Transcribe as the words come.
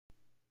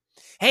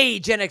Hey,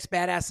 Gen X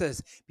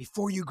badasses,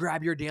 before you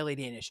grab your Daily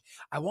Danish,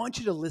 I want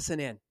you to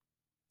listen in.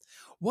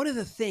 One of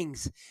the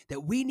things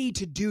that we need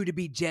to do to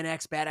be Gen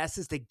X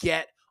badasses to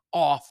get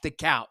off the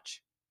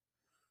couch.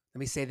 Let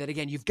me say that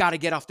again. You've got to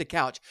get off the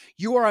couch.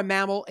 You are a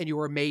mammal and you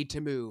are made to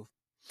move.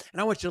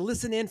 And I want you to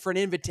listen in for an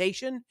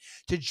invitation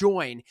to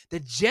join the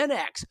Gen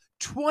X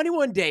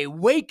 21-day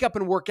Wake Up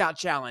and Workout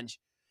Challenge.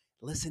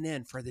 Listen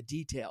in for the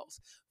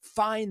details.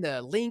 Find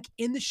the link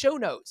in the show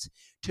notes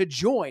to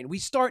join. We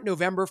start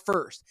November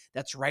 1st.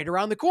 That's right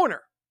around the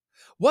corner.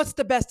 What's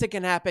the best that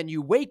can happen?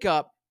 You wake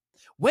up.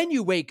 When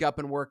you wake up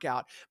and work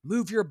out,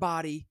 move your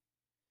body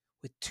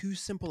with 2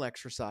 simple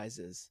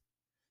exercises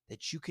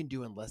that you can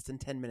do in less than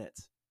 10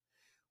 minutes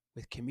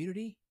with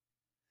community,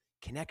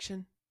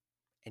 connection,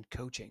 and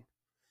coaching.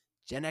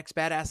 Gen X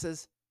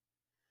badasses,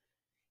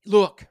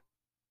 look,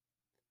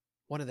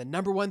 one of the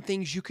number one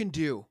things you can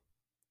do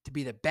to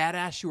be the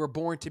badass you were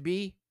born to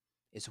be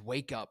is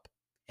wake up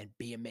and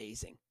be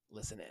amazing.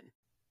 Listen in.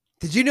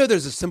 Did you know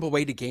there's a simple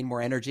way to gain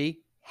more energy,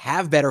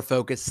 have better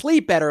focus,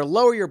 sleep better,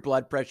 lower your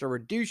blood pressure,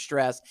 reduce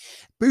stress,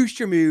 boost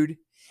your mood,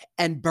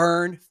 and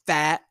burn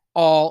fat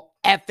all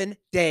effing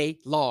day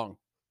long?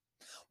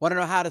 Want to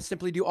know how to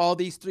simply do all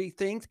these 3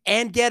 things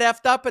and get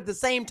effed up at the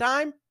same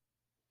time?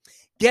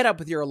 Get up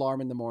with your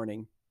alarm in the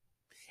morning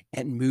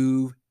and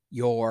move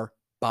your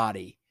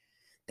body.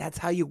 That's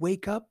how you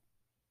wake up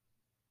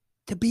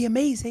to be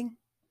amazing.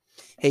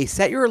 Hey,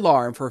 set your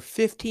alarm for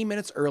 15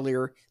 minutes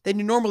earlier than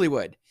you normally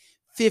would.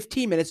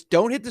 15 minutes.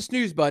 Don't hit the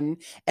snooze button.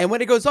 And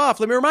when it goes off,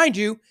 let me remind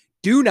you,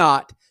 do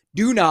not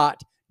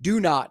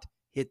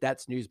hit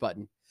that snooze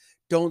button.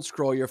 Don't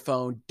scroll your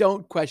phone.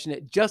 Don't question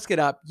it. Just get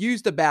up,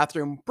 use the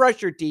bathroom,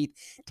 brush your teeth,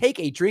 take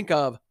a drink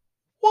of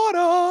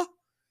water.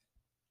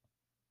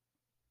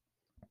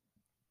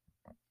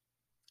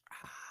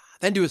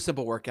 Then do a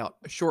simple workout,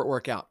 a short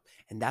workout.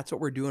 And that's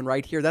what we're doing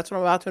right here. That's what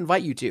I'm about to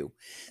invite you to.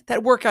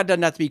 That workout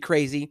doesn't have to be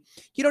crazy.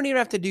 You don't even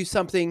have to do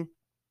something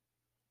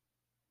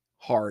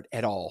hard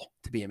at all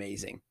to be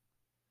amazing.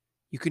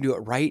 You can do it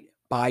right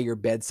by your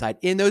bedside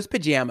in those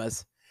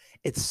pajamas.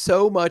 It's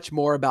so much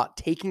more about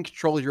taking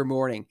control of your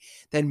morning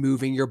than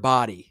moving your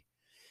body.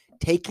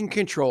 Taking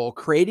control,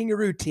 creating a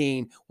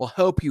routine will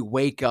help you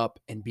wake up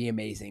and be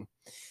amazing.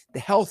 The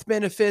health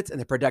benefits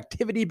and the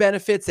productivity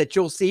benefits that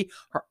you'll see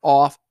are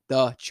off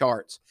the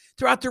charts.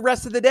 Throughout the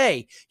rest of the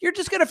day, you're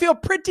just going to feel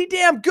pretty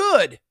damn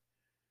good.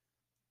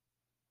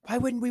 Why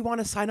wouldn't we want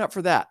to sign up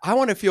for that? I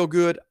want to feel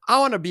good. I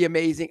want to be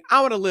amazing.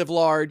 I want to live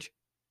large.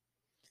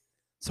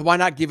 So why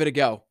not give it a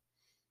go?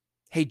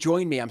 Hey,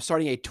 join me. I'm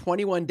starting a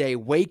 21-day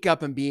Wake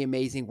Up and Be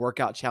Amazing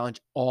workout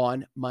challenge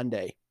on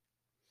Monday.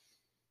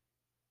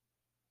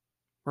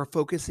 We're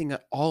focusing on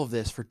all of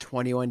this for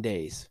 21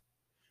 days.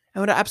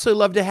 I would absolutely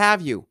love to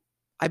have you.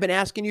 I've been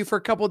asking you for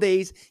a couple of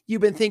days.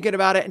 You've been thinking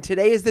about it. And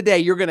today is the day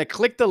you're going to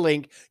click the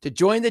link to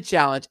join the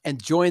challenge and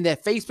join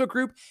that Facebook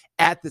group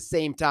at the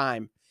same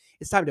time.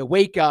 It's time to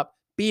wake up,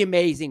 be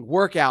amazing,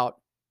 work out,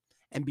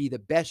 and be the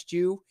best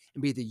you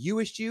and be the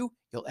youest you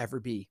you'll ever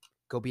be.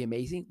 Go be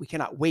amazing. We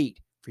cannot wait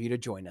for you to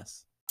join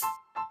us.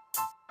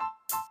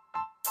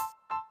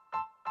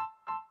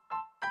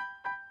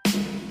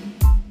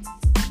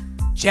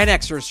 Gen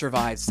Xers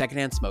survived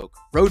secondhand smoke,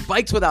 rode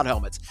bikes without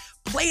helmets,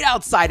 played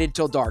outside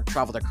until dark,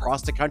 traveled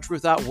across the country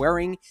without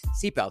wearing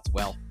seatbelts.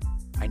 Well,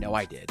 I know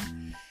I did.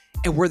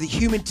 And we're the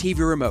human TV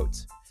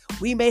remotes.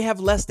 We may have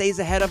less days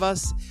ahead of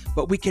us,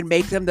 but we can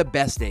make them the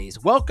best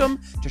days. Welcome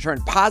to Turn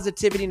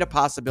Positivity into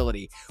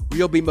Possibility, where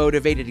you'll be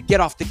motivated to get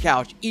off the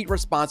couch, eat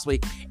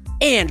responsibly,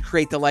 and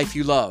create the life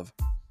you love.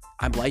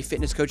 I'm life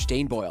fitness coach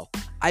Dane Boyle.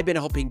 I've been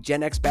helping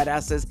Gen X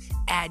badasses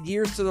add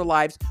years to their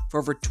lives for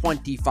over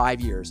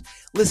 25 years.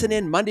 Listen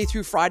in Monday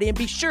through Friday and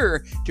be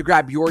sure to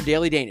grab your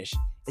Daily Danish.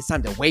 It's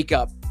time to wake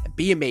up and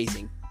be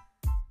amazing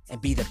and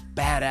be the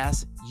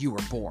badass you were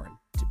born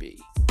to be.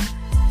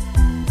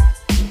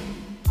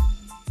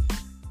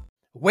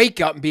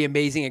 Wake up and be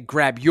amazing and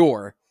grab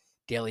your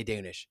Daily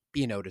Danish.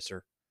 Be a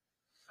noticer.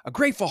 A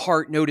grateful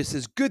heart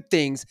notices good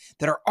things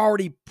that are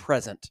already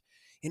present.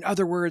 In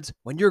other words,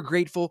 when you're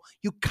grateful,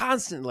 you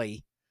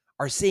constantly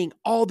are seeing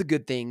all the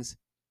good things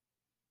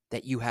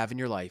that you have in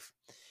your life.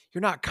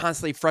 You're not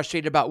constantly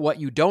frustrated about what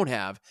you don't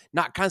have,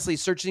 not constantly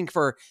searching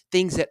for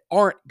things that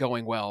aren't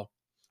going well.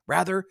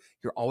 Rather,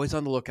 you're always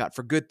on the lookout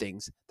for good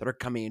things that are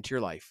coming into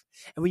your life.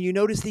 And when you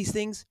notice these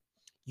things,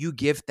 you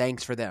give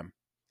thanks for them.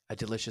 A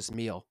delicious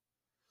meal,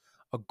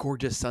 a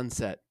gorgeous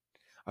sunset,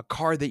 a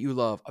car that you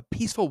love, a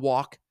peaceful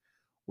walk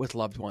with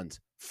loved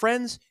ones,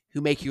 friends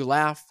who make you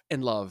laugh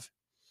and love.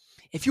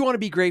 If you want to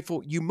be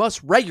grateful, you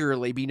must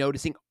regularly be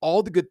noticing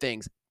all the good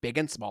things, big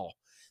and small,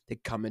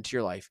 that come into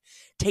your life.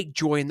 Take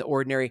joy in the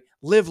ordinary,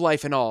 live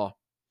life in awe,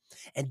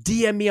 and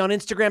DM me on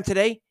Instagram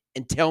today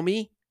and tell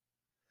me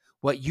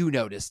what you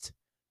noticed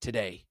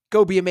today.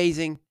 Go be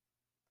amazing.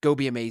 Go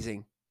be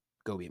amazing.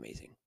 Go be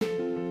amazing.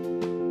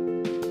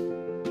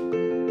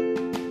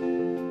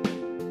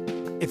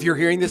 If you're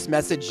hearing this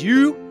message,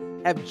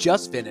 you have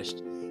just finished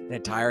an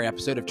entire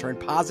episode of Turn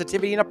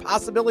Positivity into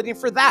Possibility. And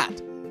for that,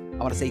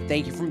 I want to say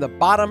thank you from the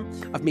bottom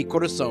of mi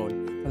corazón,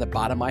 from the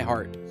bottom of my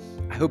heart.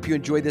 I hope you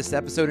enjoyed this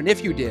episode, and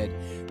if you did,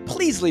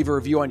 please leave a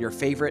review on your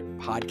favorite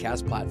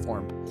podcast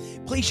platform.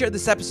 Please share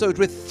this episode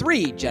with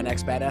 3 Gen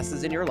X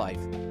badasses in your life.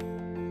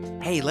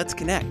 Hey, let's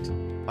connect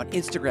on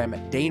Instagram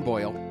at Dane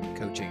Boyle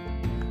Coaching.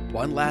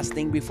 One last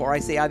thing before I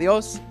say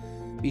adios.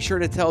 Be sure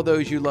to tell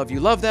those you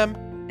love them,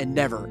 and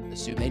never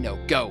assume they know.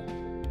 Go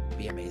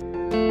be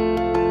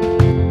amazing.